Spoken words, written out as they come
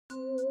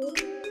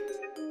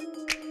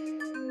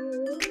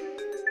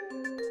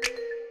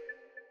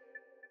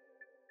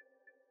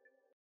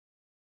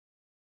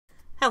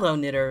Hello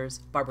knitters,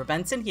 Barbara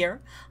Benson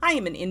here. I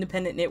am an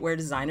independent knitwear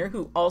designer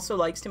who also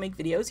likes to make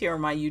videos here on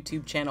my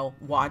YouTube channel,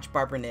 Watch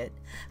Barbara Knit.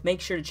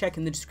 Make sure to check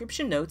in the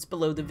description notes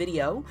below the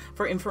video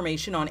for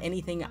information on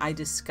anything I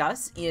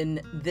discuss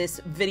in this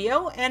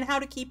video and how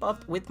to keep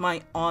up with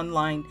my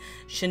online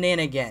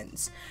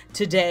shenanigans.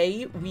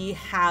 Today we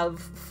have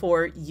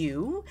for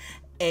you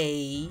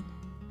a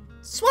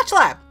Swatch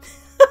Lab.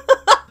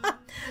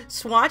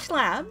 Swatch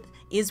Lab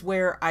is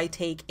where I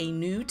take a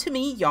new to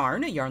me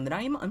yarn, a yarn that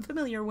I am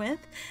unfamiliar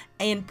with,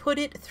 and put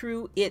it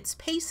through its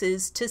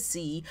paces to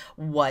see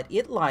what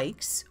it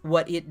likes,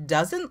 what it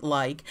doesn't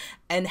like,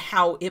 and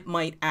how it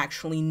might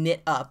actually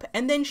knit up,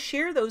 and then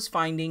share those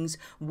findings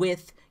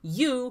with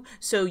you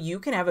so you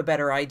can have a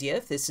better idea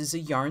if this is a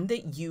yarn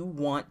that you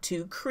want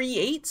to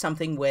create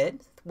something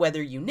with.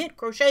 Whether you knit,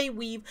 crochet,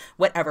 weave,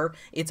 whatever,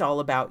 it's all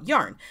about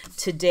yarn.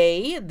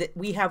 Today,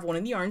 we have one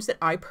of the yarns that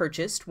I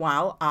purchased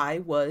while I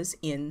was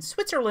in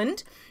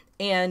Switzerland,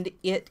 and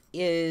it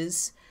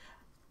is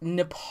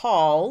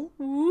Nepal.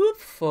 Whoop,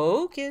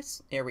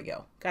 focus. There we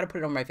go. Got to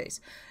put it on my face.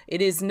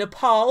 It is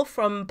Nepal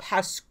from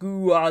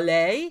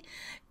Pascuali,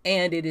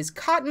 and it is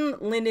cotton,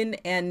 linen,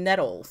 and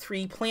nettle.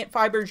 3 plant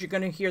fibers. You're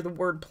going to hear the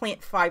word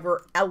plant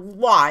fiber a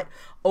lot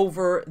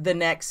over the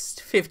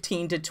next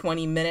 15 to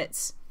 20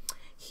 minutes.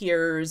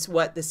 Here's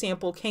what the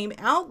sample came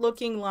out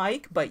looking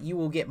like, but you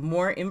will get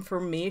more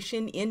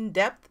information in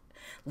depth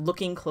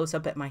looking close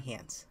up at my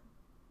hands.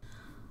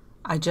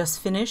 I just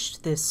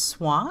finished this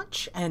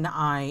swatch and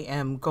I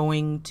am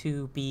going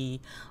to be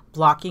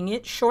blocking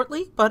it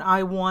shortly, but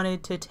I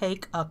wanted to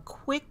take a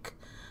quick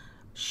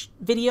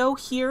video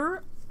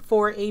here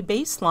for a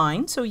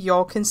baseline so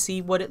y'all can see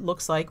what it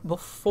looks like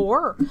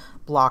before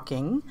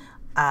blocking.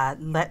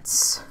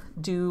 Let's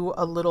do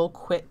a little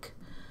quick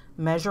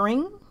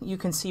measuring. You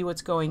can see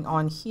what's going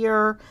on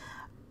here.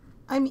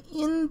 I'm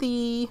in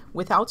the,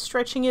 without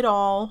stretching at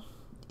all,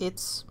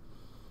 it's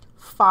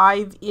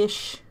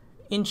 5-ish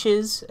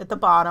inches at the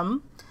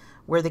bottom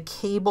where the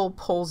cable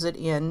pulls it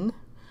in.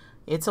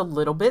 It's a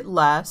little bit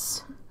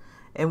less,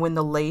 and when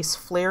the lace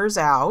flares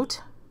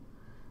out,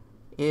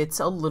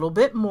 it's a little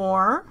bit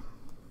more.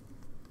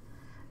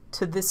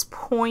 To this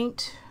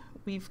point,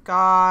 we've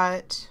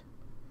got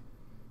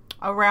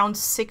around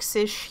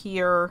 6-ish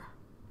here,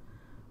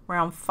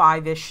 around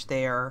 5-ish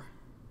there,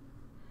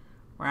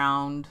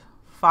 around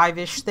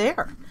 5-ish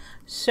there.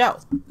 So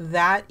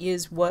that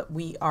is what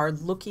we are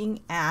looking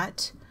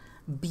at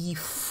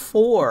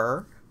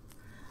before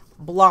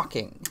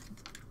blocking.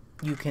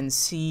 You can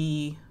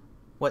see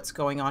what's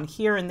going on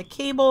here in the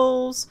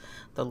cables.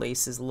 The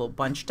lace is a little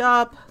bunched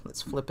up.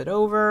 Let's flip it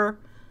over.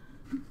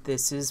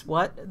 This is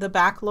what the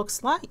back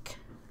looks like.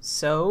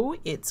 So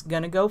it's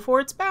gonna go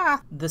for its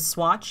bath. The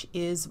swatch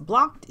is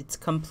blocked. It's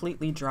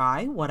completely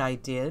dry. What I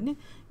did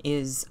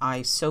is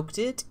I soaked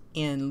it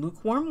in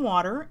lukewarm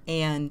water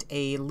and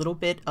a little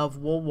bit of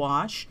wool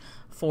wash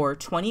for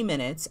 20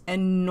 minutes.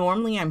 And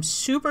normally I'm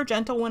super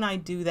gentle when I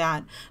do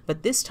that,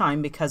 but this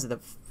time because of the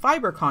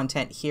fiber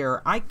content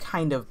here, I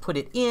kind of put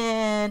it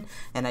in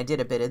and I did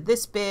a bit of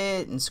this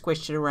bit and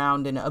squished it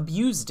around and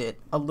abused it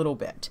a little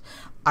bit.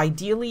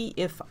 Ideally,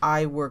 if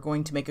I were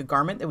going to make a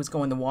garment that was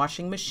going in the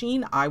washing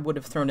machine, I would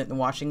have thrown it in the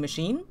washing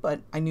machine,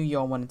 but I knew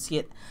y'all wanted to see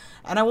it.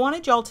 And I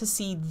wanted y'all to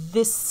see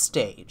this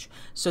stage.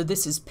 So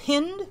this is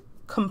pinned,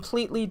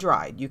 completely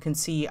dried. You can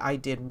see I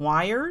did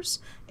wires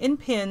and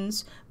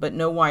pins, but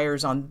no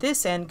wires on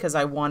this end because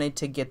I wanted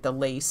to get the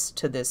lace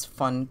to this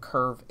fun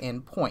curve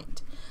and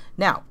point.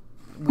 Now,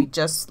 we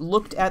just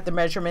looked at the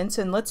measurements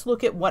and let's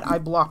look at what I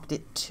blocked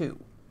it to.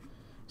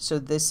 So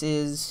this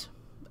is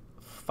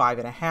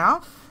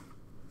 5.5.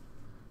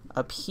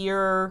 Up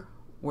here,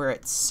 we're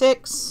at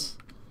 6.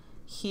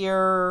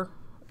 Here,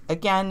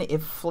 again,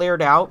 it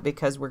flared out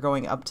because we're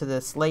going up to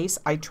this lace.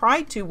 I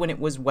tried to, when it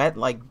was wet,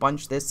 like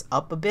bunch this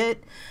up a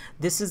bit.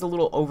 This is a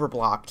little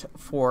overblocked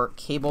for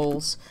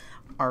cables.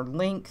 Our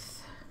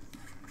length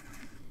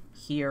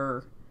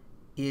here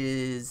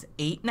is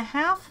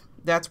 8.5.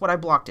 That's what I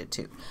blocked it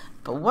to.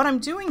 But what I'm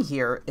doing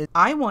here is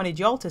I wanted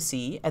y'all to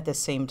see at the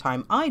same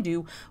time I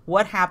do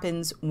what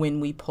happens when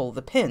we pull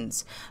the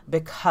pins,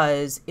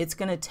 because it's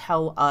going to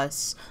tell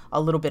us a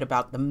little bit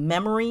about the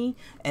memory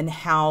and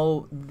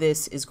how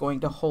this is going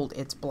to hold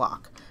its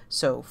block.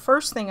 So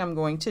first thing I'm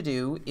going to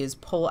do is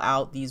pull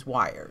out these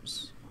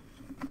wires.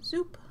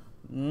 Zoop.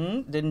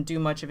 Didn't do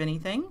much of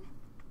anything.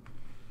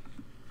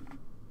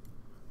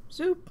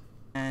 Zoop.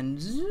 And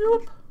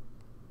zoop.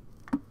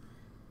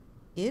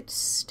 It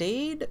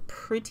stayed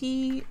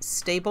pretty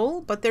stable,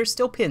 but there's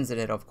still pins in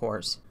it, of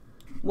course.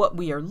 What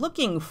we are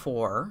looking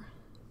for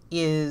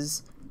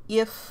is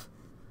if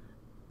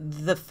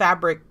the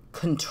fabric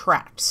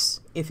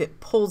contracts, if it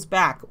pulls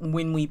back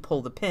when we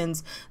pull the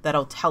pins,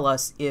 that'll tell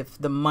us if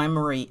the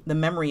memory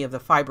of the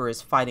fiber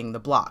is fighting the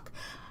block.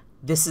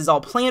 This is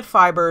all plant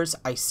fibers.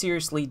 I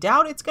seriously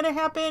doubt it's going to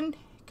happen.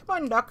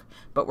 Come on, duck.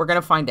 But we're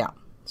going to find out.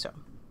 So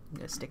I'm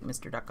going to stick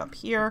Mr. Duck up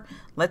here.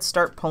 Let's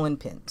start pulling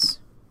pins.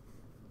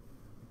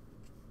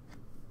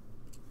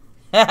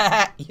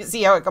 You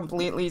see how it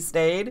completely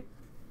stayed?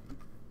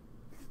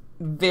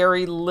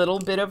 Very little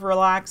bit of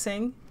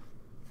relaxing.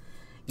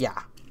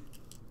 Yeah.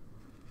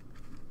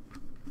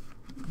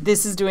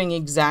 This is doing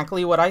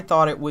exactly what I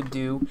thought it would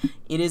do.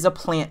 It is a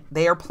plant.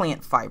 They are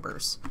plant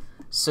fibers.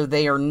 So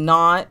they are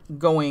not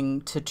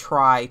going to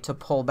try to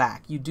pull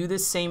back. You do the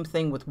same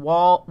thing with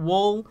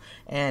wool,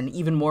 and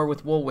even more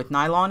with wool with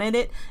nylon in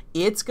it.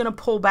 It's going to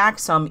pull back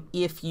some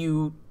if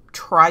you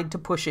tried to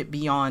push it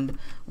beyond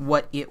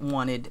what it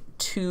wanted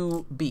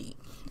to be.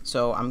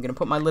 So I'm going to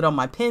put my lid on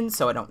my pin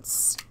so I don't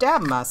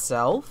stab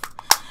myself.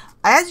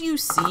 As you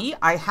see,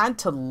 I had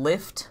to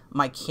lift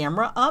my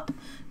camera up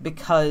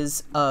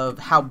because of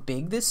how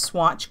big this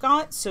swatch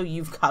got. So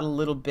you've got a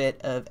little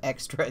bit of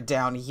extra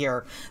down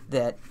here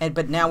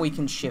but now we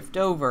can shift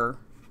over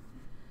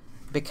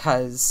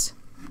because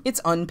it's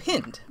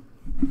unpinned.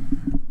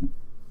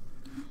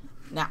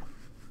 Now,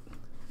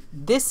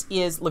 this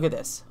is, look at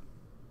this.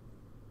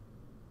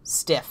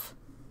 Stiff.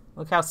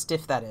 Look how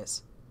stiff that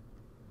is.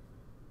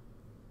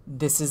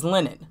 This is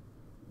linen.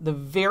 The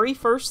very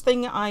first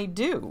thing I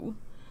do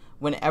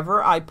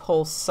whenever I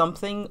pull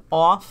something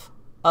off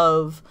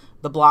of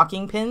the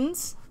blocking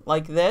pins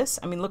like this,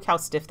 I mean, look how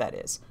stiff that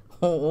is.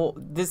 Oh,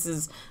 this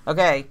is,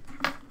 okay.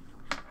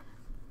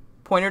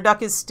 Pointer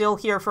duck is still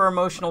here for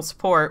emotional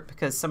support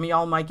because some of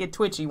y'all might get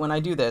twitchy when I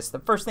do this. The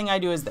first thing I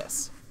do is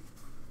this.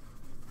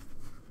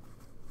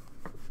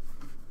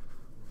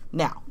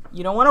 Now,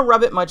 you don't want to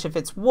rub it much if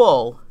it's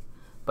wool,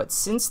 but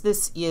since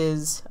this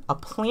is a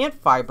plant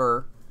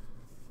fiber,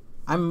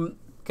 I'm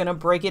going to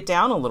break it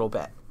down a little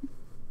bit.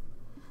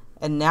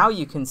 And now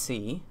you can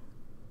see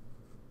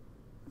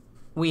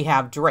we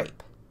have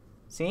drape.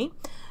 See?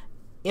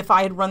 If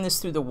I had run this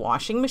through the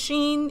washing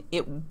machine,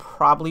 it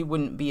probably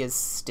wouldn't be as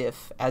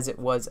stiff as it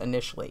was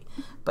initially.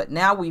 But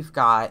now we've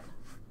got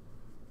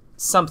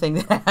something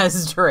that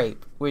has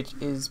drape, which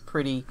is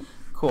pretty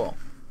cool.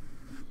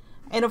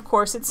 And of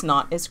course, it's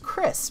not as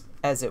crisp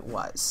as it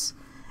was.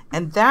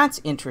 And that's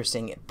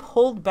interesting. It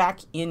pulled back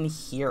in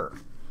here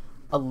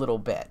a little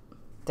bit.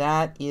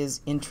 That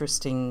is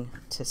interesting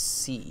to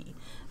see.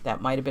 That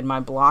might have been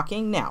my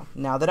blocking.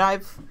 Now that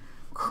I've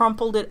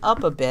crumpled it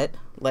up a bit,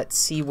 let's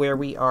see where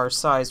we are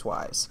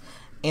size-wise.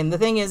 And the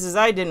thing is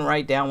I didn't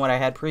write down what I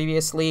had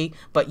previously,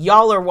 but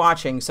y'all are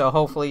watching, so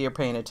hopefully you're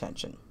paying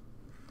attention.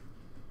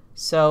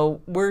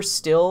 So we're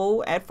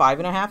still at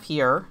 5.5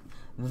 here.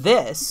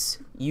 This,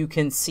 you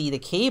can see the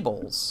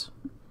cables.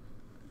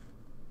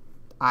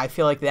 I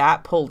feel like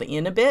that pulled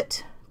in a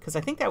bit, because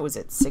I think that was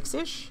at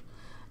 6-ish.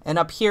 And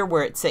up here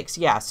we're at 6.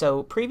 Yeah,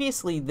 so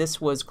previously this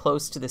was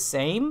close to the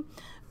same,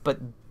 but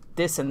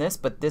this and this,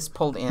 but this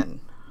pulled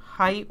in.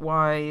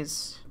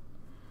 Height-wise,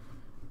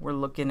 we're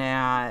looking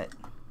at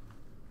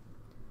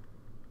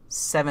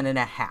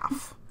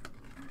 7.5.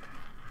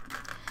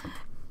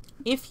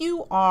 If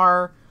you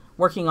are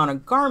working on a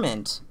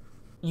garment,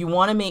 you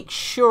want to make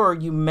sure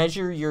you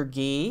measure your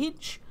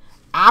gauge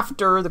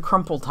after the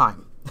crumple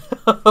time.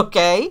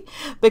 Okay?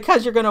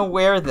 Because you're going to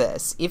wear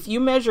this. If you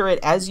measure it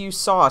as you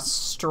saw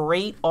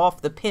straight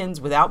off the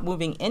pins without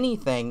moving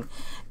anything,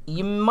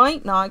 you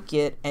might not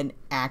get an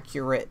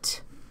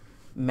accurate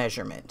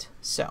measurement.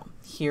 So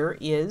here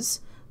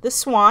is the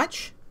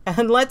swatch,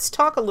 and let's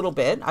talk a little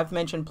bit. I've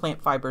mentioned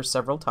plant fibers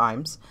several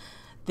times.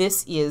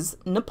 This is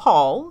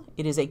Nepal.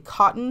 It is a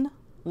cotton,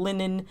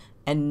 linen,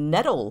 and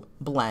nettle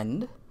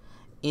blend.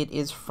 It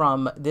is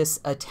from this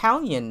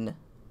Italian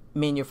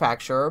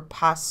manufacturer,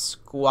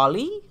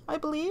 Pascuali, I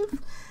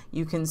believe.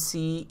 You can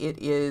see it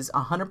is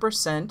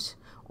 100%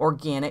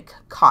 organic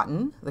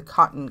cotton, the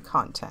cotton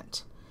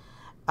content.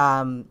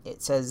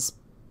 It says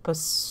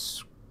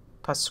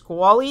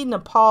Pascuali,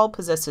 Nepal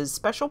possesses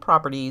special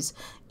properties.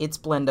 Its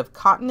blend of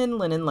cotton and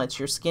linen lets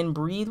your skin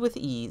breathe with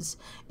ease.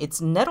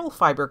 Its nettle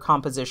fiber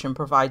composition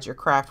provides your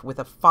craft with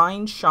a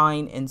fine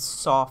shine and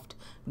soft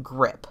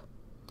grip.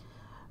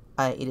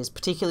 It is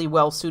particularly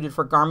well suited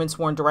for garments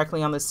worn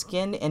directly on the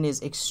skin and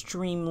is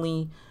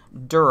extremely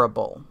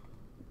durable.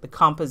 The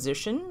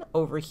composition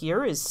over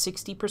here is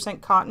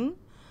 60% cotton,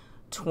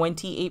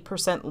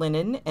 28%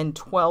 linen, and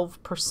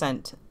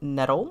 12%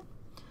 nettle.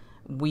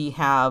 We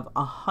have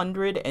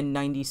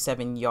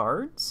 197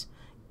 yards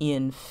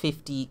in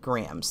 50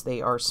 grams.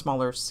 They are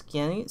smaller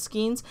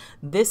skeins.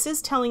 This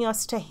is telling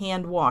us to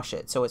hand wash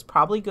it, so it's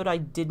probably good I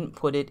didn't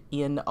put it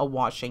in a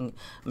washing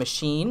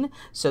machine.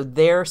 So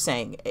they're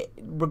saying,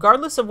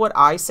 regardless of what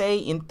I say,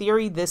 in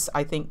theory, this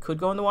I think could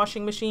go in the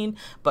washing machine,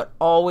 but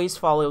always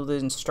follow the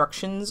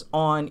instructions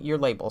on your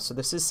label. So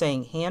this is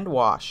saying hand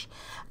wash.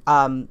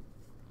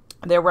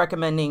 They're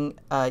recommending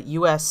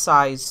US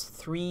size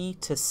 3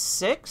 to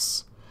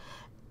 6,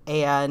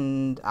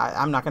 and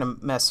I'm not going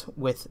to mess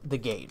with the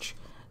gauge.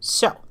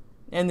 So,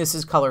 and this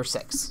is color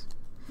 6.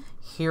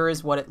 Here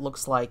is what it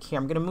looks like. Here,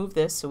 I'm going to move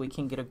this so we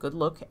can get a good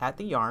look at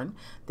the yarn.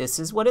 This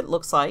is what it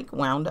looks like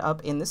wound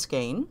up in the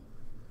skein.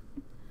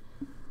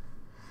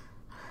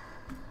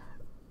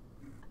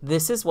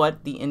 This is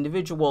what the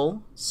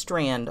individual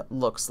strand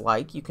looks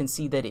like. You can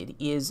see that it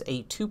is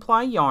a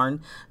 2-ply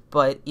yarn,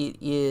 but it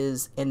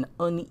is an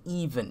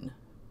uneven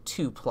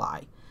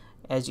 2-ply.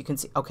 As you can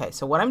see, okay,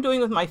 so what I'm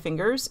doing with my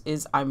fingers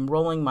is I'm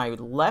rolling my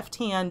left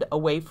hand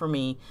away from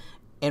me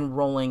and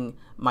rolling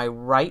my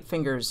right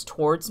fingers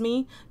towards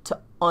me to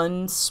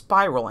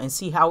unspiral, and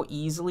see how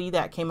easily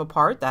that came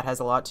apart. That has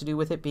a lot to do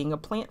with it being a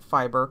plant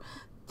fiber.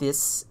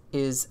 This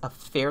is a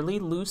fairly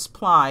loose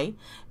ply,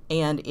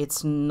 and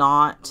it's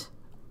not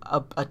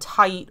a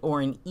tight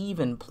or an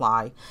even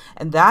ply,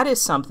 and that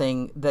is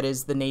something that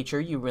is the nature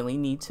you really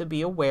need to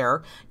be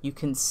aware. You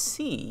can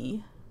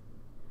see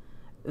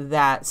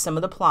that some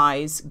of the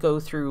plies go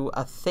through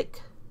a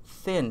thick,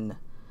 thin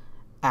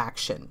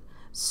action.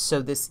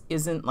 So this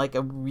isn't like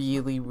a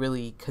really,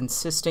 really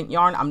consistent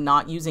yarn. I'm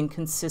not using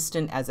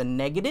consistent as a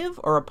negative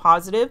or a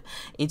positive.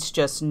 It's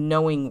just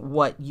knowing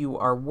what you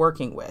are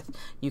working with.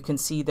 You can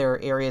see there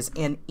are areas,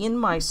 and in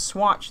my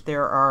swatch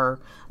there are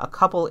a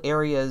couple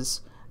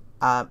areas,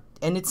 and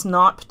it's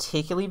not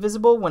particularly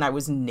visible. When I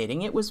was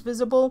knitting it was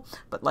visible,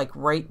 but like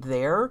right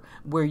there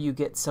where you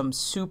get some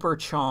super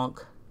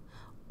chunk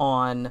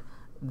on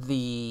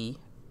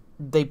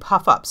they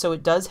puff up. So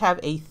it does have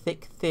a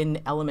thick,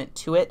 thin element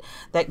to it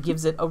that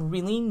gives it a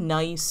really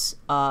nice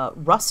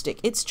rustic.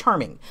 It's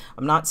charming.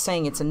 I'm not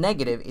saying it's a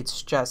negative.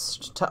 It's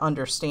just to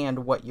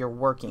understand what you're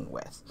working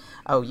with.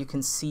 Oh, you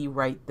can see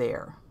right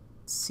there.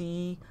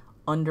 See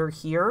under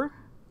here?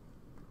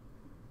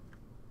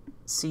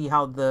 See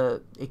how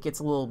it gets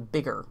a little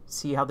bigger.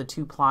 See how the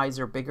 2 plies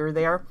are bigger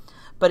there?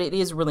 But it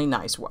is really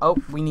nice. Oh,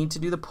 we need to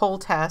do the pull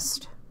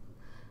test.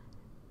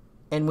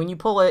 And when you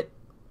pull it,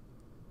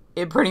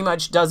 it pretty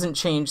much doesn't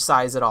change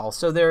size at all.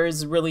 So there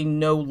is really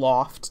no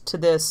loft to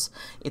this.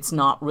 It's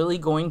not really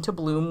going to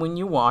bloom when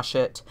you wash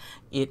it.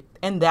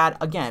 And that,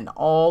 again,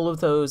 all of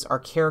those are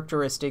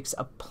characteristics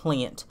of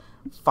plant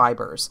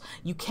fibers.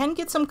 You can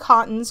get some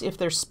cottons if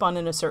they're spun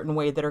in a certain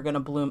way that are going to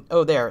bloom.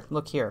 Oh, there,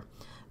 look here.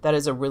 That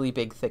is a really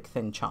big, thick,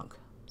 thin chunk.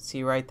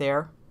 See right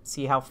there?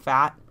 See how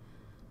fat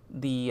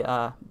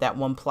that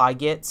 1 ply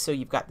gets? So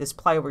you've got this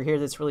ply over here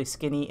that's really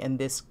skinny, and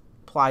this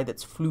ply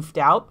that's floofed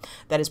out.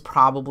 That is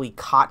probably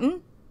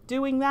cotton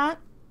doing that.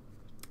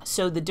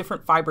 So the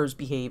different fibers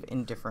behave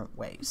in different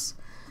ways.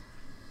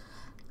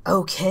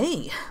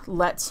 Okay,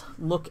 let's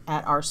look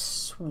at our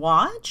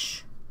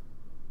swatch.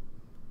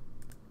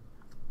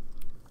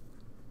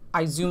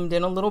 I zoomed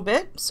in a little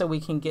bit so we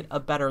can get a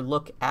better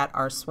look at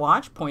our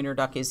swatch. Pointer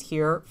Duck is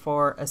here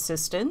for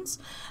assistance.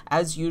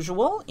 As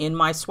usual, in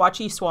my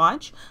swatchy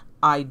swatch,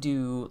 I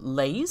do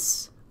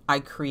lace. I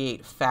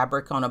create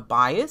fabric on a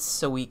bias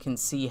so we can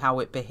see how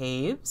it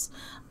behaves.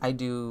 I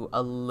do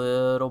a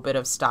little bit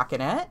of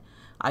stockinette.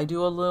 I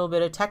do a little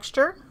bit of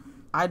texture.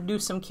 I do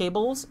some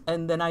cables,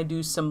 and then I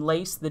do some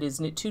lace that is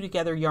knit 2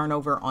 together yarn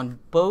over on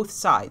both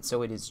sides.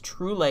 So it is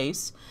true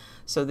lace,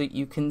 so that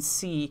you can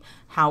see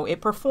how it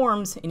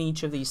performs in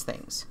each of these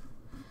things.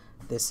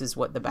 This is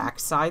what the back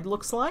side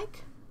looks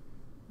like.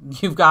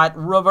 You've got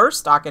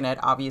reverse stockinette,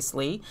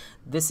 obviously.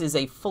 This is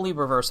a fully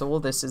reversible.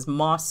 This is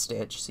moss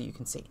stitch, so you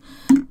can see.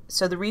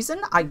 So the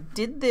reason I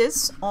did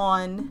this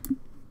on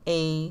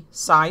a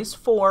size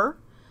 4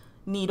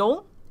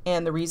 needle,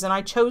 and the reason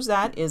I chose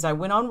that is I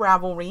went on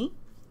Ravelry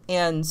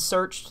and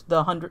searched the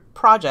 100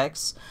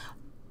 projects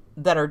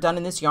that are done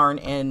in this yarn,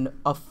 and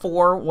a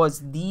 4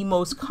 was the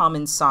most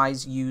common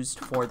size used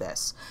for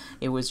this.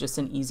 It was just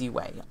an easy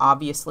way.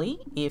 Obviously,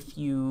 if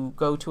you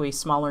go to a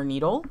smaller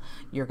needle,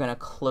 you're going to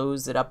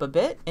close it up a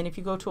bit, and if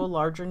you go to a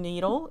larger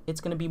needle,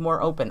 it's going to be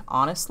more open.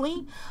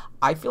 Honestly,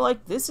 I feel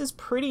like this is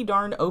pretty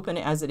darn open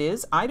as it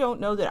is. I don't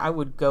know that I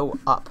would go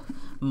up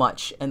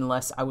much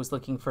unless I was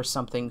looking for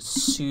something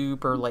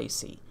super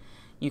lacy.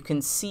 You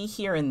can see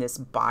here in this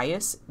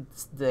bias,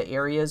 the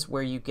areas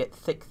where you get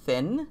thick,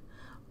 thin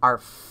are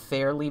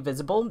fairly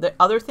visible. The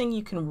other thing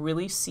you can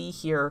really see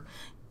here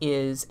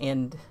is,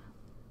 and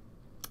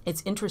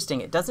it's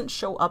interesting, it doesn't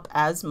show up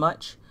as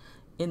much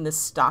in the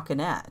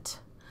stockinette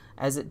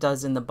as it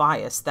does in the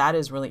bias. That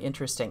is really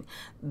interesting,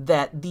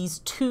 that these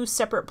 2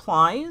 separate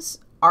plies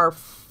are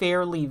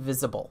fairly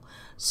visible.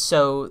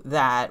 So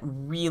that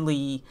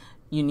really,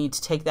 you need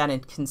to take that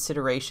into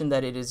consideration,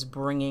 that it is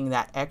bringing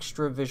that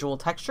extra visual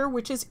texture,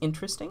 which is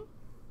interesting.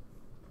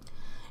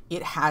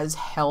 It has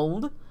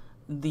held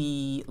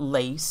the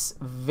lace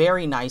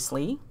very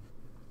nicely,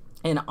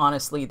 and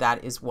honestly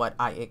that is what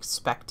I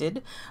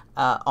expected.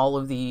 All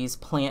of these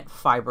plant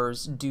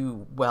fibers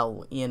do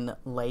well in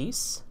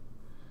lace,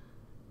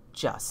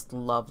 just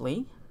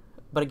lovely.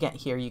 But again,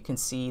 here you can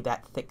see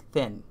that thick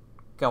thin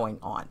going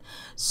on.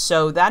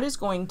 So that is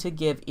going to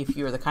give, if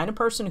you're the kind of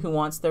person who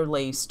wants their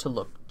lace to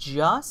look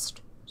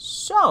just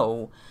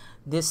so,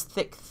 this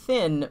thick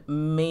thin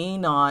may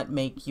not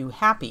make you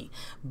happy,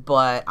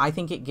 but I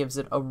think it gives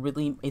it a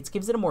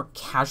more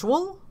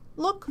casual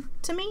look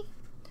to me.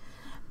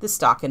 The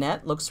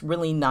stockinette looks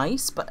really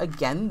nice, but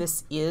again,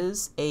 this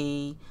is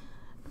the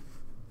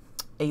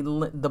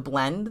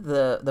blend,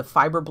 the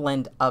fiber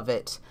blend of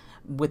it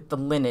with the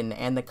linen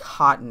and the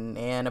cotton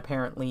and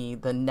apparently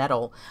the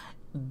nettle.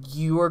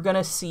 You're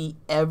gonna see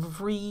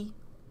every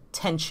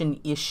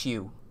tension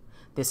issue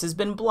This has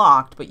been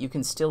blocked, but you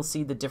can still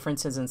see the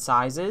differences in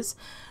sizes.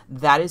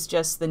 That is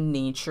just the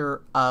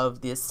nature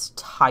of this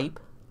type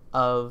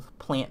of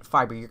plant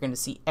fiber. You're going to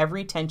see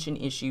every tension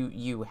issue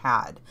you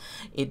had.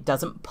 It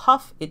doesn't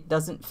puff, it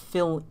doesn't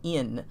fill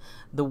in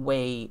the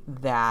way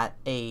that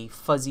a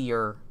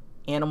fuzzier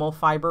animal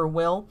fiber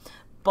will,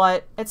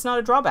 but it's not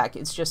a drawback.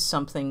 It's just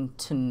something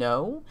to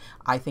know.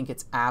 I think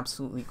it's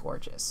absolutely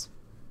gorgeous.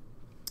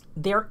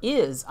 There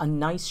is a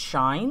nice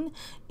shine,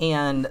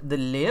 and the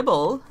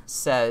label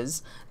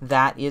says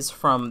that is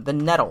from the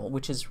Nettle,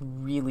 which is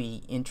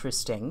really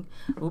interesting.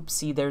 Oops,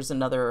 see, there's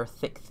another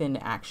thick, thin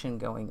action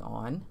going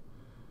on.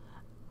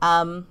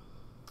 I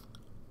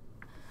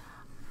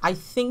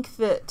think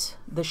that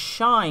the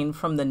shine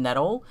from the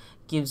Nettle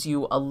gives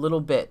you a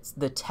little bit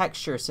the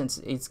texture, since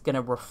it's going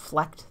to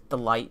reflect the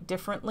light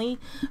differently.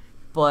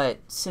 But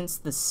since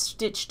the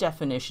stitch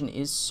definition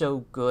is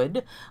so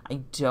good,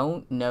 I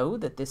don't know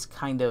that this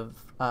kind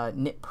of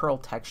knit purl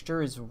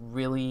texture is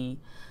really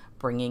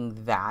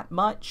bringing that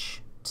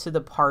much to the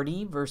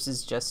party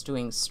versus just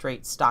doing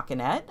straight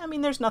stockinette. I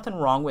mean, there's nothing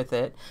wrong with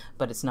it,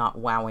 but it's not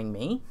wowing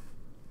me.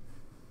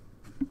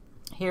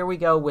 Here we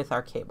go with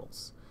our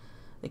cables.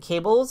 The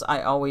cables,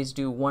 I always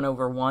do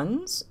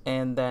 1/1s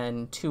and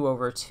then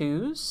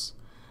 2/2s.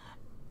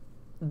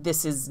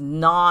 This is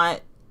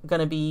not going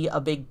to be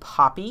a big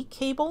poppy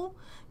cable.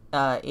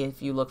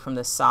 If you look from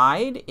the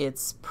side,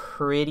 it's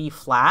pretty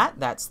flat.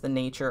 That's the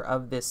nature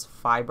of this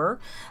fiber.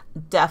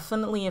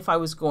 Definitely, if I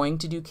was going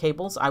to do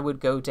cables, I would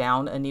go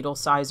down a needle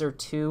size or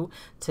two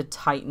to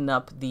tighten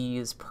up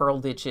these purl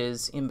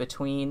ditches in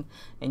between.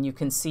 And you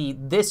can see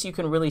this, you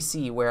can really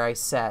see where I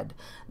said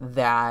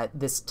that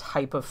this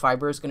type of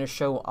fiber is going to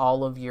show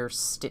all of your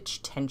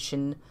stitch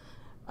tension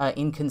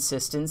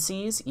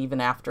inconsistencies. Even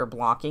after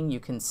blocking,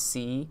 you can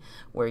see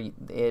where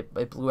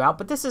it blew out,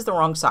 but this is the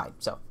wrong side.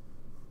 So,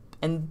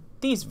 and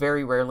these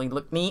very rarely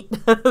look neat,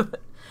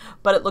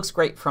 but it looks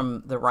great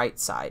from the right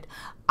side.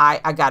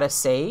 I gotta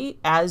say,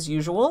 as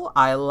usual,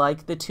 I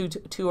like the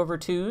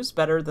 2/2s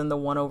better than the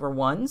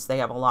 1/1s. They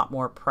have a lot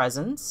more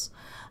presence.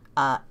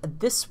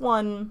 This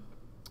one,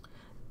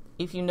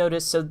 if you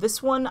notice, so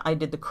this one I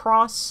did the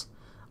cross,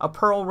 a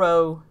purl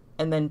row,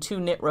 and then 2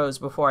 knit rows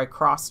before I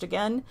crossed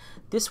again.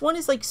 This one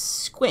is like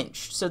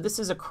squinched. So this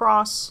is a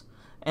cross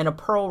and a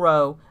purl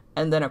row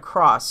and then a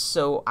cross.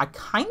 So I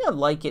kind of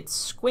like it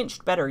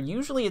squinched better.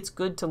 Usually it's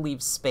good to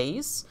leave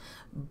space,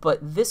 but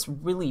this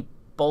really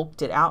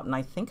bulked it out, and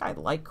I think I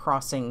like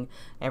crossing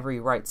every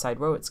right side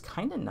row. It's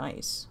kind of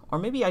nice. Or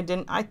maybe I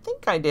didn't. I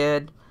think I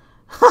did.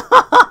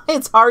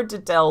 It's hard to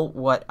tell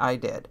what I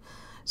did.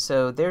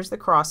 So there's the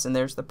cross and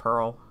there's the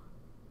purl.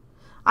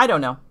 I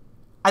don't know.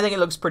 I think it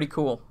looks pretty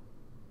cool.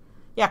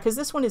 Yeah, because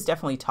this one is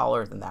definitely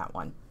taller than that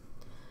one.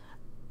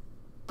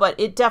 But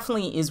it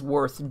definitely is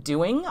worth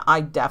doing.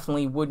 I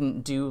definitely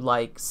wouldn't do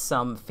like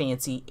some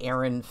fancy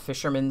Aran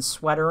fisherman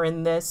sweater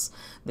in this.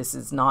 This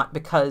is not,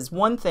 because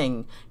one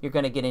thing you're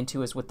going to get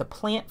into is with the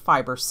plant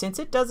fiber, since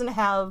it doesn't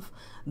have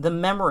the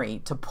memory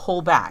to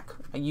pull back.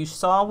 You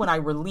saw when I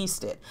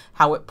released it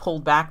how it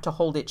pulled back to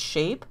hold its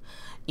shape.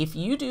 If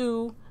you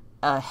do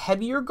a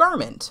heavier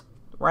garment,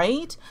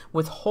 right,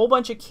 with a whole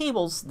bunch of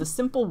cables, the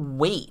simple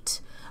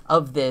weight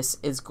of this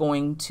is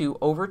going to,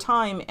 over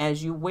time,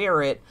 as you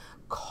wear it,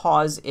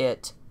 cause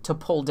it to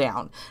pull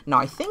down. Now,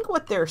 I think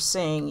what they're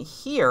saying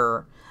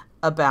here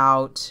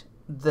about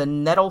the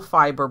Nettle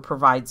fiber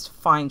provides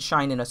fine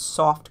shine and a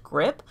soft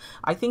grip,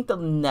 I think the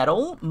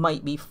Nettle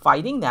might be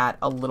fighting that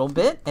a little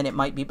bit, and it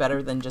might be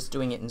better than just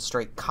doing it in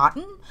straight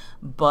cotton,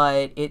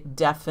 but it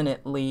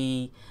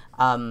definitely,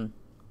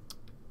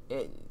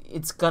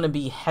 it's going to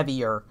be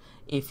heavier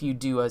if you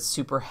do a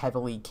super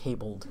heavily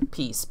cabled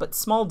piece, but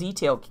small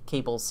detail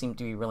cables seem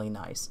to be really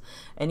nice.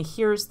 And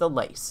here's the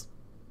lace.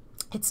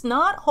 It's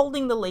not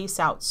holding the lace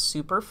out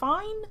super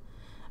fine,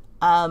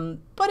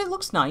 but it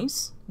looks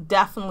nice.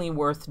 Definitely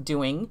worth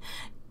doing.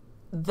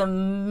 The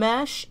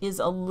mesh is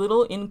a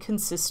little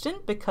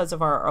inconsistent because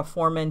of our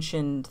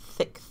aforementioned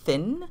thick,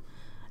 thin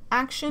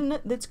action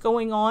that's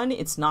going on.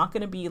 It's not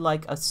going to be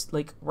like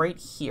right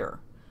here.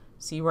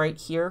 See right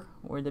here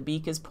where the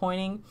beak is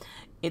pointing?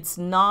 It's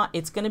not,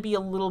 it's going to be a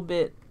little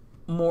bit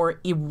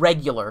more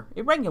irregular.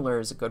 Irregular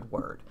is a good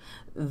word,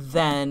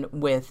 than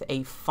with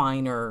a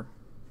finer,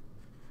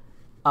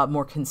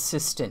 more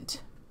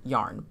consistent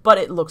yarn, but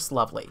it looks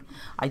lovely.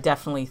 I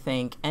definitely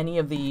think any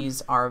of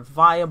these are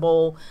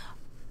viable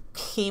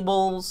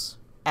cables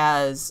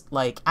as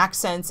like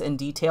accents and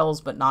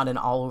details, but not an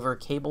all over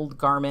cabled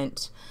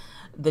garment.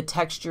 The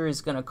texture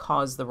is going to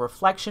cause the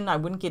reflection. I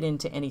wouldn't get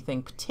into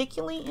anything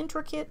particularly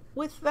intricate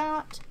with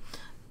that,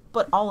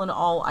 but all in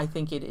all, I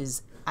think it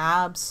is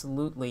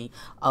absolutely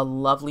a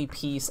lovely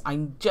piece. I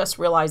just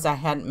realized I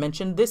hadn't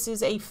mentioned this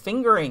is a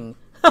fingering.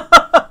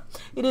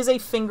 It is a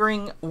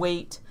fingering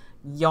weight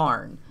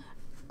yarn.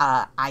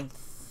 I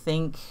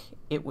think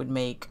it would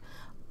make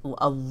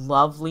a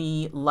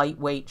lovely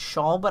lightweight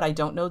shawl, but I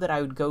don't know that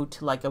I would go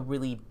to like a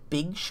really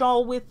big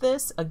shawl with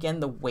this,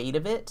 again, the weight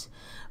of it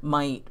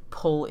might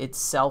pull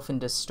itself and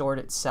distort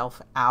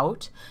itself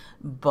out,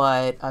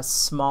 but a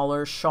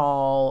smaller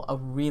shawl, a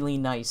really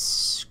nice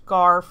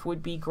scarf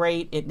would be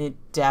great, and it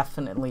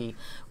definitely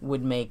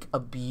would make a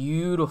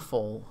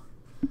beautiful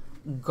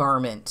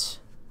garment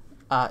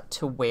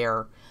to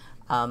wear.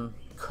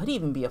 Could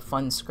even be a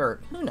fun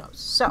skirt, who knows?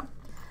 So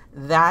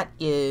that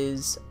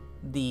is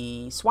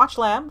the Swatch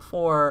Lab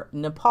for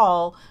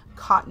Nepal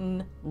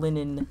Cotton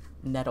Linen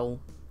Nettle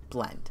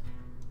Blend.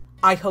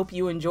 I hope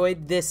you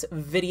enjoyed this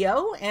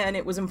video and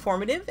it was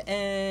informative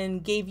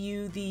and gave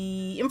you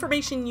the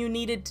information you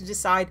needed to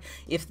decide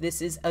if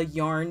this is a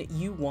yarn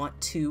you want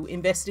to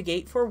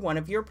investigate for one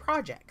of your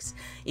projects.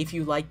 If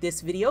you like this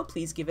video,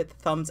 please give it the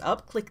thumbs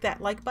up, click that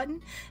like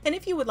button, and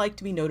if you would like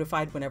to be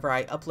notified whenever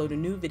I upload a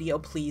new video,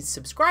 please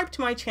subscribe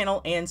to my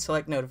channel and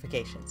select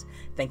notifications.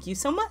 Thank you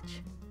so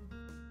much.